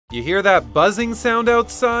You hear that buzzing sound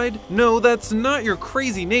outside? No, that's not your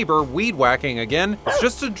crazy neighbor weed whacking again. It's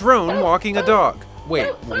just a drone walking a dog.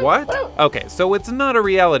 Wait, what? Okay, so it's not a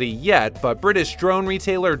reality yet, but British drone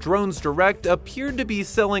retailer Drones Direct appeared to be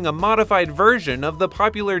selling a modified version of the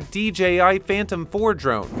popular DJI Phantom 4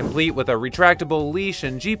 drone. Complete with a retractable leash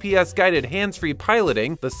and GPS-guided hands-free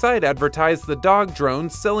piloting, the site advertised the dog drone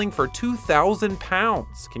selling for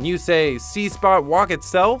 £2,000. Can you say C-Spot walk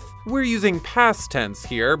itself? We're using past tense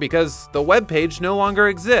here because the webpage no longer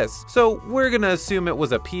exists, so we're gonna assume it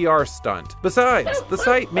was a PR stunt. Besides, the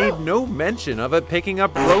site made no mention of it picking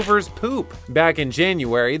up Rover's poop. Back in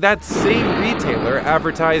January, that same retailer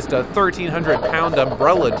advertised a 1,300-pound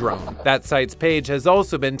umbrella drone. That site's page has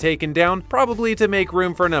also been taken down, probably to make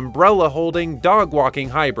room for an umbrella-holding, dog-walking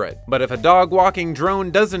hybrid. But if a dog-walking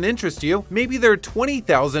drone doesn't interest you, maybe their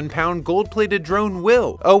 20,000-pound gold-plated drone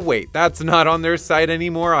will. Oh wait, that's not on their site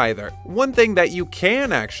anymore either. One thing that you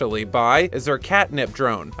can actually buy is their catnip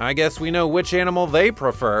drone. I guess we know which animal they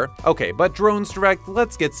prefer. Okay, but Drones Direct,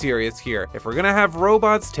 let's get serious here. If we're gonna have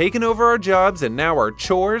robots taking over our jobs and now our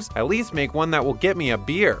chores, at least make one that will get me a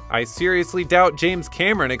beer. I seriously doubt James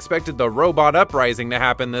Cameron expected the robot uprising to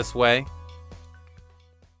happen this way.